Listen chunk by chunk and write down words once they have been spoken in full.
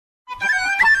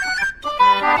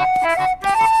Oke,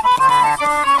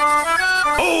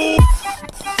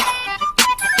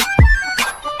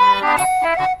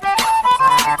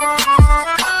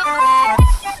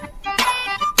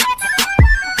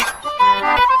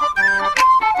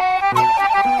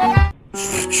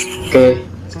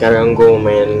 sekarang gue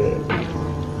main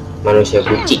manusia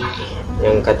kucing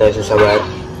yang katanya susah banget.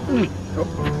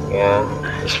 Ya,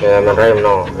 Bismillahirrahmanirrahim.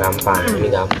 No, gampang.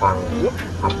 Ini gampang.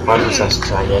 Apa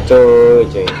susah-susahnya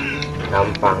cuy?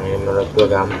 Gampang. Ini menurut gue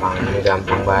gampang. Ini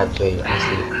gampang banget cuy,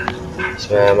 asli.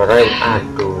 Bismillahirrahmanirrahim.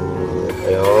 Aduh,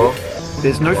 ayo.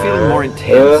 There's no feeling more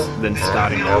intense than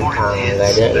starting. Gampang,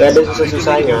 nggak ada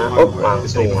susah-susahnya.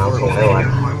 Langsung lewat.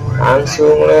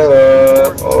 Langsung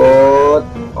lewat.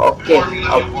 Oke.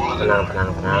 Tenang.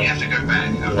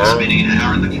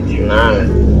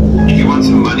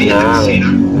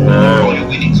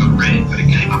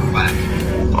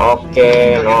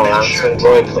 Oke, no, langsung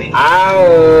go.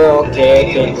 Oke.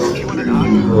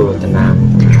 Tenang.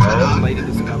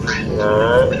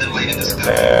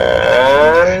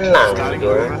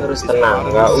 Terus tenang,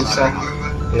 nggak usah.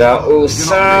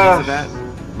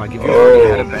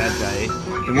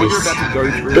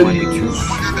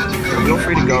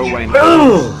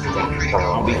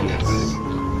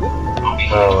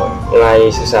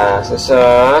 Mulai susah.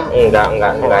 Enggak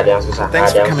ada yang susah.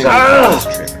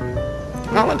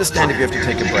 I'll understand if you have to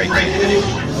take a break.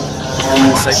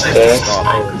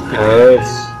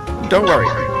 Don't worry,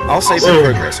 I'll save the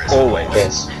progress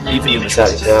always. Even in the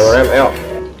mistakes.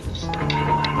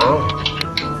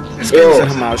 This game's a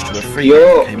homage to a free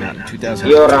game that came out in 2000.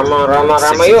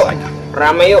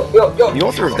 Rama yuk. The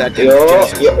author of that game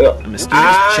is a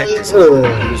mysterious Czech designer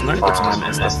who was known at the time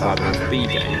as the father of B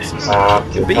games.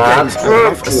 The B games are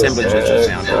rough assemblages of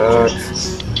sound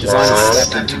elements. Designers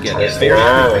slap them together very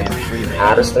quickly and freely.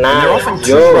 And they're often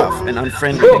too rough and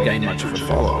unfriendly to gain much of a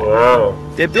following.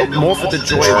 They're built more for the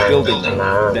joy of building them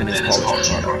than as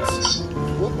polished products.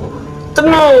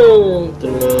 Tenang.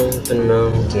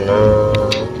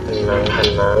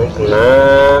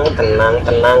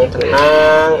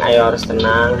 Ayo, harus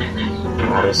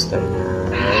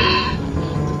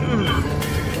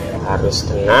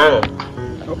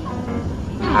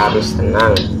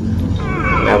tenang.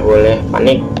 Nggak boleh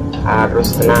panik.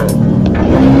 Harus tenang.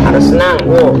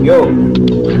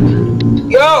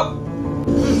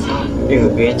 Yo,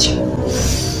 bitch.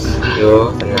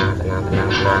 Yo, tenang.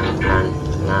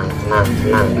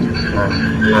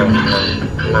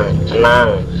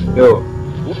 Yo.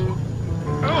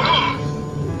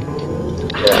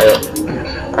 Ya, ayo.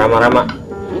 Rama.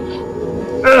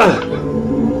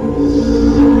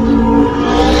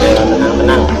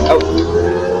 Tenang.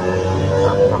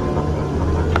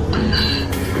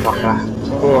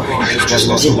 Oh, he just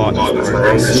lost a lot of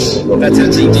progress. That's a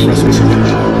deep frustration.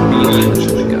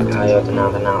 Ayo,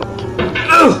 tenang.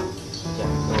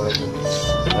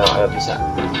 Ayo, bisa.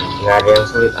 Nggak ada yang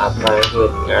sulit. Apa yang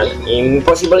sulit?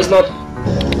 Impossible is not.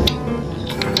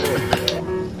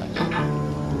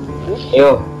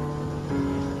 Yo.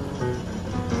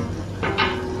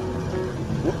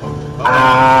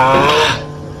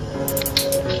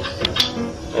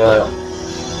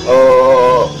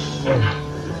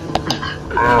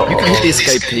 You can hit the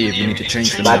escape key if you need to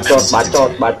change the bacot.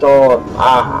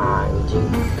 Anjing.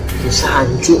 Susah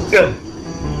juga.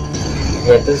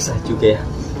 Ya, itu susah juga ya.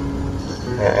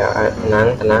 Ayo, tenang.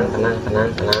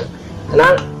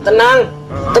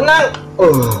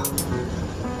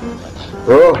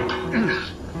 Bro.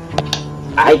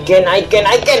 I can.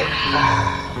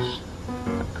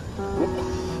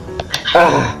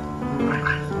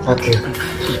 Oke.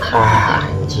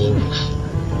 Anjing.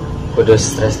 Udah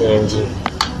stresnya anjing.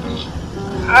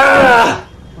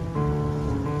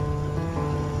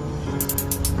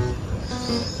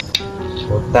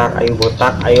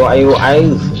 Botak, ayo.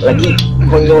 Lagi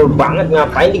konyol banget,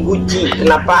 ngapain digunci?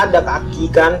 Kenapa ada kaki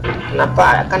kan?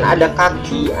 Kenapa kan ada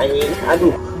kaki anjing?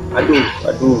 Aduh,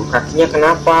 kakinya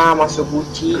kenapa masuk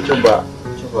guci? Coba.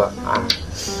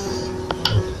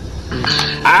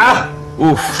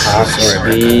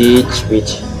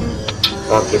 Bitch.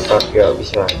 Pak, ya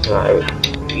bisa. Nah, ayo.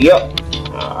 Yuk.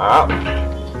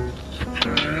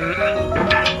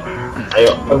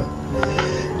 Ayo.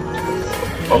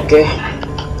 Oke.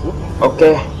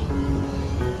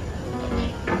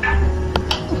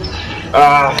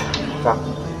 Fuck.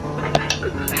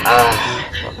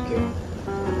 Oke.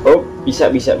 Oh, bisa.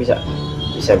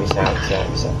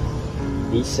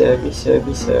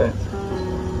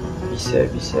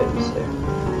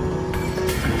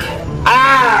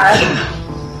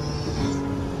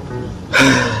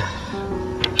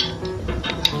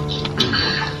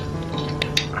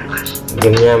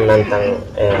 Gamenya menantang,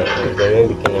 gamenya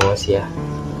bikin emosi ya.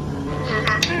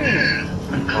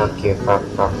 Oke, fuck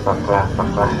lah.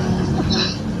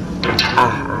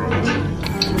 Anjing.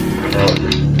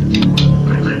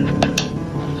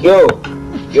 Yo.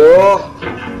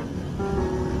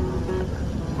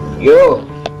 Ayo.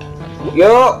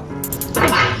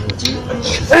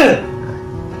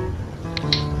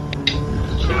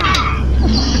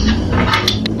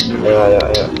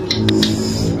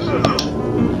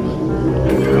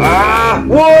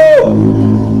 Wow.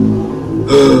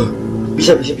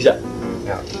 Bisa.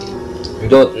 Ya.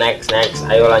 Lanjut, next.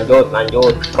 Ayo lanjut.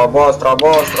 Terobos.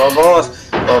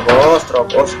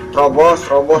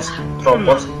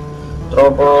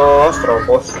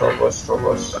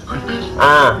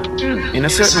 In a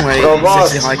certain way,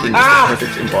 sexy hiking is the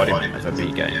perfect embodiment of a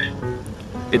B game.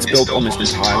 It's built almost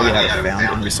entirely out of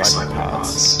found and recycled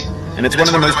parts, and it's one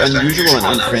of the most unusual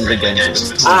and unfriendly games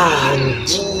of its time.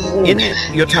 In it,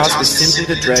 your task is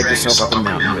simply to drag yourself up a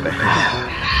mountain with a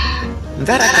hammer. And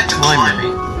that act of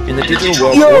climbing, in the digital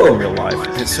world or in real life,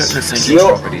 has certain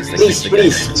essential properties that keep the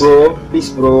game.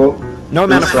 Please, bro. No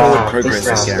amount of forward progress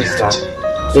is guaranteed.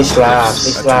 Please, are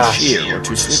too sheer or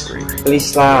too slippery.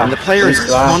 Please, and the player is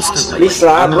constantly,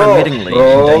 unremittingly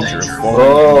in danger of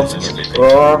falling and losing everything.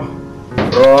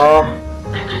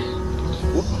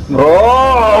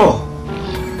 Bro.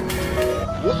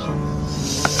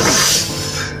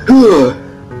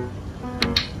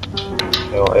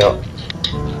 Ayo.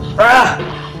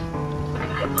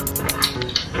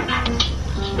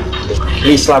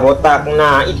 Please lah botak.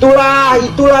 Nah,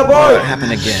 itulah boy.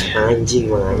 Happen again. Anjing.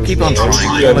 Keep on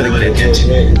trying.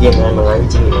 Dia memang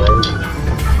anjing.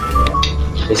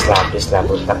 Please lah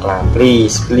botak lah.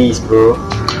 Please bro.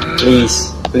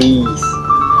 Please.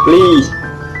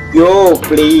 Yo,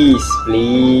 please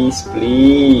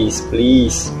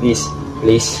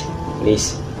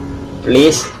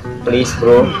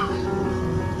bro.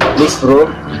 Please bro.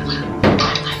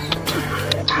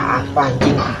 Apa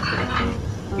anjing?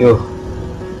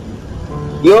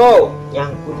 Yo,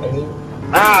 nyangkut anjing.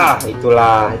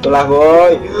 Itulah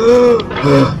boy.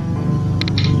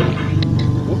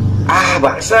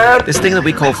 Bangsat. This thing that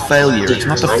we call failure is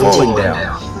not the falling down,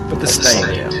 but the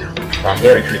staying down.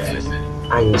 Terakhir.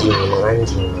 Anjing.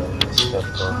 Astagfirullahaladzim.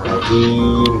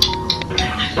 Anjing.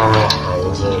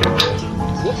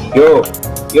 Yo.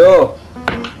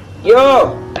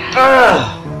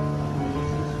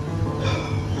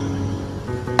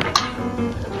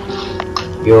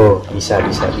 Yo, bisa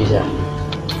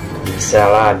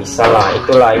lah.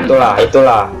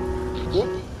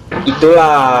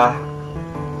 Itulah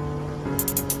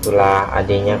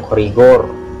adanya korigor.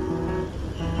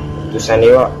 Utusan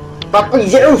dewa. Papi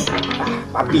Zeus.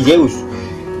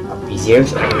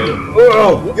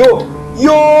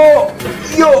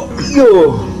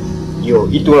 Yo,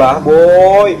 itulah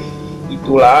boy.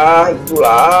 Itulah.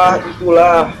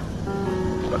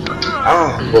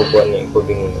 Gue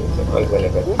bingung.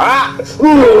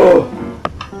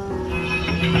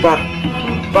 Fuck.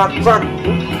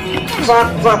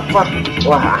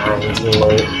 Wah, anjing.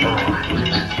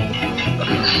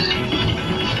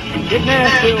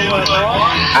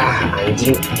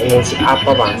 Anjing, emosi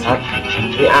apa bangsat?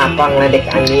 Ini apa ngeledek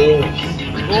anjing?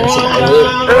 Emosi anjing.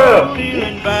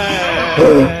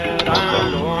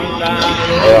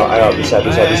 Ayo, bisa.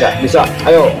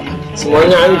 Ayo.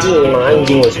 Semuanya anjing, emang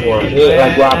anjing loh semua. Ini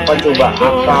lagu apa coba?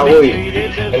 Apa woi?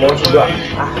 Emosi gua.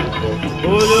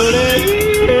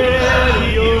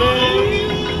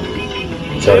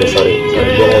 Sorry,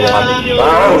 gua ngomong apa?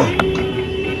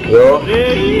 Yo,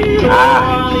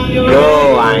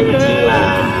 anjing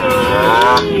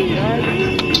lah.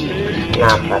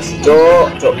 Kenapa sih,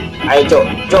 Cok? Ayo,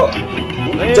 Cok.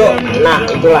 Nah,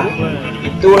 itulah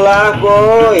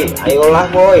boy. Ayolah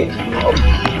boy.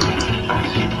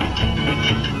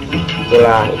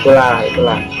 Itulah.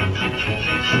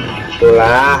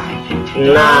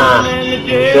 Nah,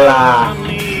 itulah.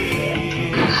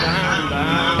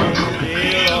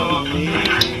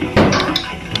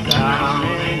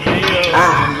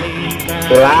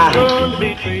 Itulah.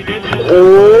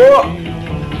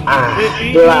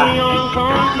 Itulah.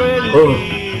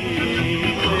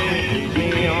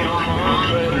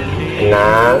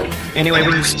 Tenang. Anyway,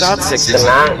 when you start sexy,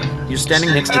 you're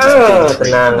standing next to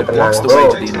tenang, that blocks the way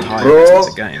to the entire rest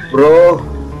of the game. Bro.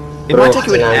 It might take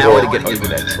you an hour to get over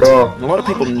that. And a lot of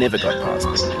people never got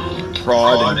past it.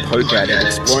 Prod and poke at it,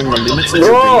 exploring the limits of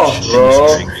your reach and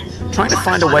your strength, trying to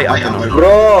find a way up and over.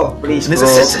 Bro, please, and there's a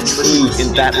sense of truth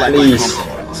in that lack of compromise.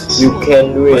 You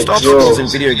can do it, Most obstacles in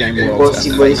video game worlds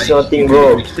are completely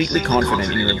completely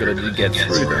confident in your ability to get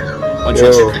through them. or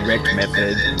choose the correct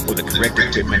method, or the correct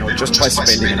equipment, or just by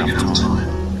spending enough time.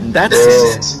 In that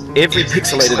sense, every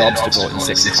pixelated obstacle in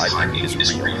sexy hiking is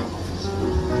real.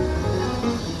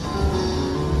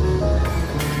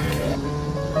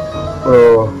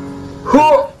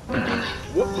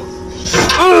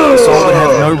 The soul would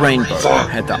have no rainbow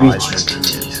had the eyes no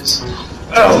tears.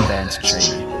 Dance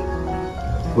chain.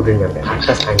 Udah nyampe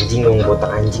atas anjing dong, botak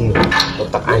anjing nih,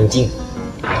 botak anjing.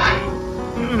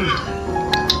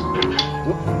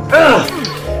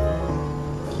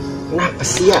 Kenapa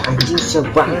sih ya anjing, susah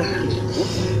banget.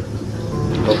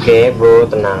 Oke bro,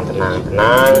 tenang,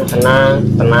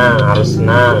 harus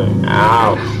tenang.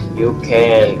 You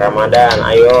can, Ramadan,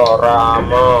 ayo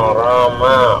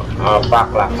Rama. Fuck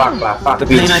lah. The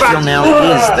pain I feel now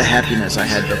is the happiness I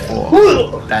had before.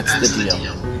 That's the deal.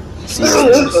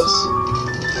 Serious.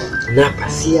 Kenapa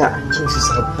sih ya anjing,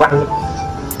 susah banget.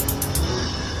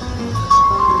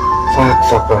 Fuck.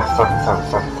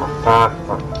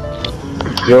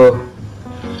 Yo.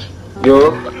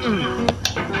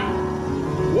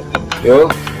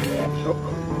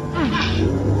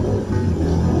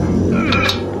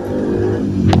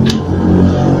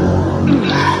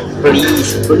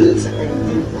 Please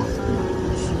anjing.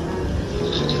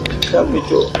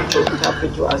 Capek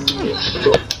cu asli.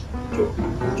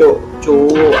 Cu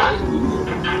anjing.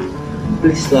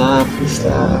 Please lah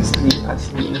asli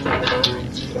anjing.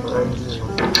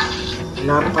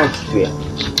 Kenapa gitu ya?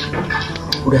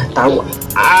 Udah tahu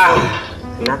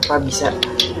kenapa bisa,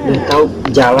 udah tahu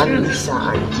jalan bisa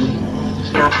anjing,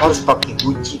 kenapa harus pakai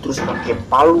guci terus pakai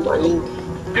palu anjing.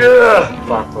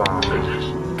 Fuck lah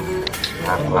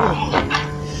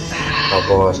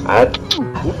bos. Fuck.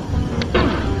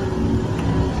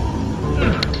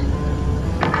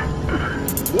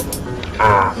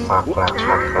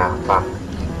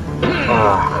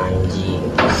 Anjing.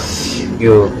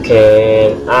 You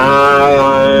can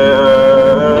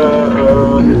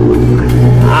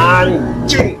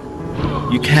anjing.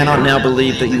 You cannot now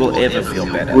believe that you will ever feel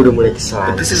better.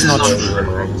 But this is not true.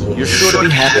 You're sure to be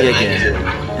happy again.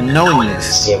 And knowing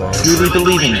this, truly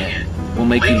believing it, will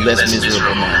make you less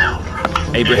miserable now.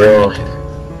 Abraham Lincoln.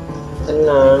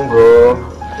 Tenang bro,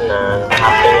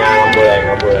 HP-nya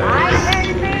nggak boleh.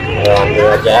 Ayo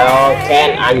ambil aja,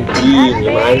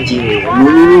 anjing.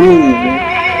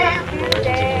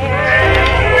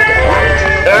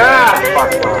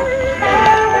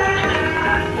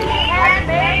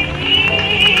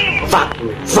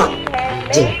 Fuck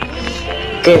anjing.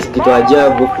 Oke, segitu aja,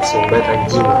 gue pusing banget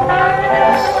anjing.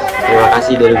 Terima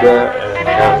kasih dari gue.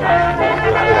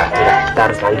 Kita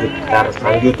harus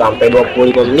lanjut sampai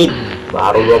 25 menit.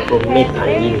 Baru 20 menit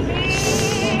anjing.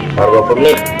 Sampai 25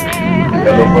 menit.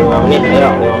 Ayo 5 menit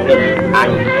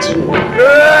anjing.